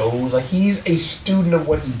other shows. Like, he's a student of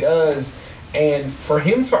what he does, and for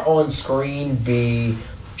him to on screen be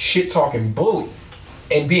shit-talking bully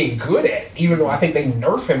and being good at it, even though I think they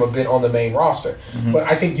nerf him a bit on the main roster. But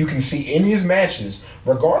I think you can see in his matches,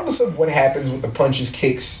 regardless of what happens with the punches,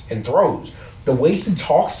 kicks, and throws, the way he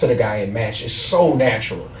talks to the guy in match is so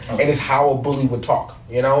natural, and is how a bully would talk,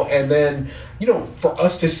 And then, for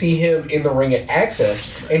us to see him in the ring at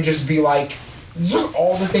Access and just be like, just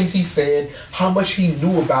all the things he said, how much he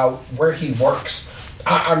knew about where he works,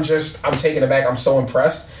 I'm taken aback. I'm so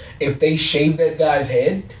impressed. If they shave that guy's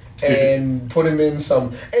head and put him in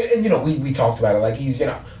some, and we talked about it, like he's,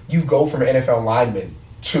 you go from an NFL lineman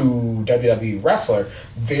to WWE wrestler,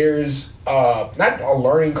 there's not a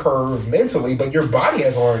learning curve mentally, but your body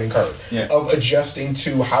has a learning curve of adjusting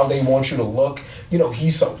to how they want you to look.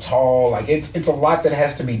 He's so tall, like it's a lot that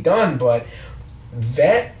has to be done, but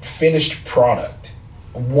that finished product,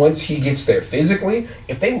 once he gets there physically,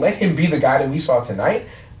 if they let him be the guy that we saw tonight,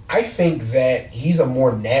 I think that he's a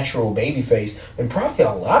more natural babyface than probably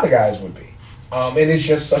a lot of guys would be. And it's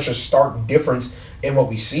just such a stark difference in what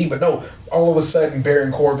we see. But no, all of a sudden,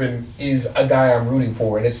 Baron Corbin is a guy I'm rooting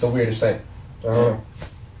for, and it's the weirdest thing. I don't know.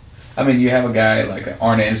 I mean, you have a guy like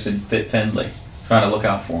Arn Anderson, Fit Finlay, trying to look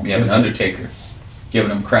out for him. You have an Undertaker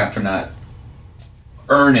giving him crap for not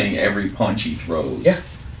earning every punch he throws. Yeah.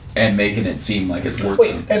 And making it seem like it's worth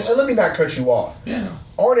something. And let me not cut you off. Yeah.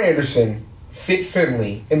 Arn Anderson, Fit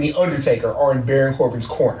Finlay, and The Undertaker are in Baron Corbin's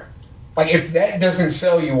corner. Like, if that doesn't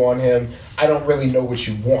sell you on him, I don't really know what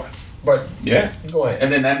you want. But, yeah. Go ahead.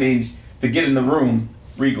 And then that means, to get in the room,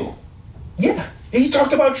 Regal. Yeah. He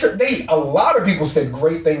talked about a lot of people said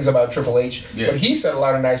great things about Triple H, but he said a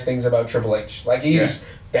lot of nice things about Triple H. Like,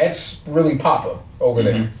 that's really Papa over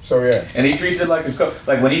there. So, yeah. And he treats it like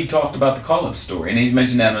like when he talked about the call-up story, and he's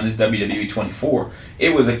mentioned that on his WWE 24,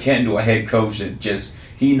 it was akin to a head coach that just,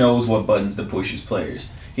 he knows what buttons to push his players.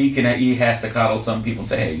 He has to coddle some people and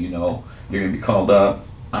say, hey, you're going to be called up.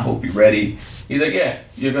 I hope you're ready. He's like, yeah,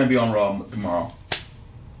 you're going to be on Raw tomorrow.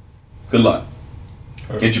 Good luck.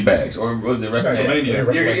 Get your bags. Or was it WrestleMania?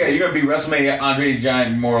 You're going to be WrestleMania, Andre the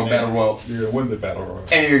Giant Memorial Battle Royal. You're going to win the Battle Royal.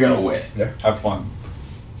 And you're going to win. Yeah. Have fun.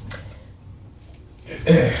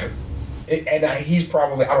 And he's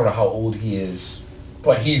probably, I don't know how old he is,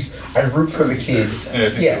 but I root for the kid.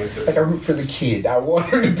 I root for the kid. I want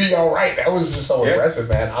him to be all right. That was just so impressive,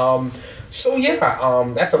 man.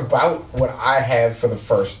 That's about what I have for the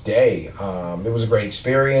first day. It was a great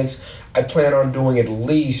experience. I plan on doing at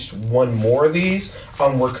least one more of these.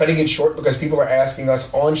 We're cutting it short because people are asking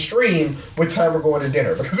us on stream what time we're going to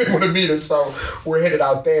dinner because they want to meet us, so we're headed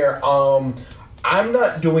out there. I'm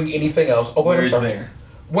not doing anything else. Oh, where's there?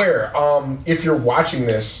 Where, if you're watching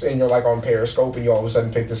this and you're like on Periscope and you all of a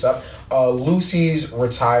sudden pick this up, Lucy's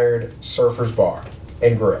Retired Surfers Bar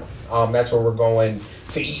and Grill. That's where we're going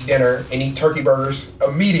to eat dinner and eat turkey burgers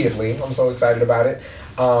immediately. I'm so excited about it.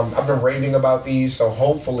 I've been raving about these, so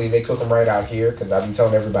hopefully they cook them right out here because I've been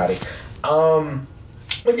telling everybody.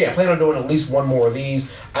 But yeah, I plan on doing at least one more of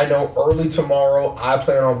these. I know early tomorrow, I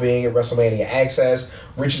plan on being at WrestleMania Access.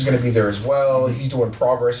 Rich is going to be there as well. He's doing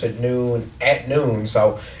Progress at noon.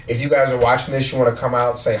 So if you guys are watching this, you want to come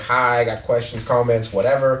out, say hi, got questions, comments,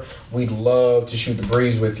 whatever, we'd love to shoot the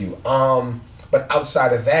breeze with you. But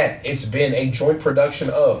outside of that, it's been a joint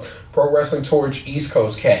production of Pro Wrestling Torch East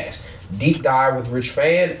Coast Cast, Deep Dive with Rich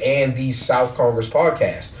Fan, and the South Congress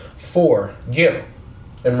Podcast. For Gil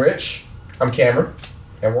and Rich, I'm Cameron.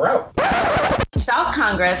 And we're out. South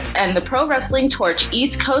Congress and the Pro Wrestling Torch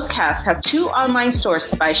East Coast Cast have 2 online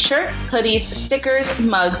stores to buy shirts, hoodies, stickers,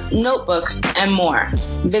 mugs, notebooks, and more.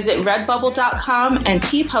 Visit redbubble.com and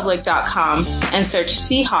tpublic.com and search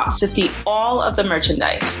Seahawk to see all of the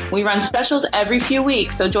merchandise. We run specials every few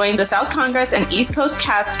weeks, so join the South Congress and East Coast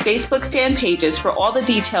Cast Facebook fan pages for all the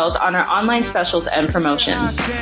details on our online specials and promotions.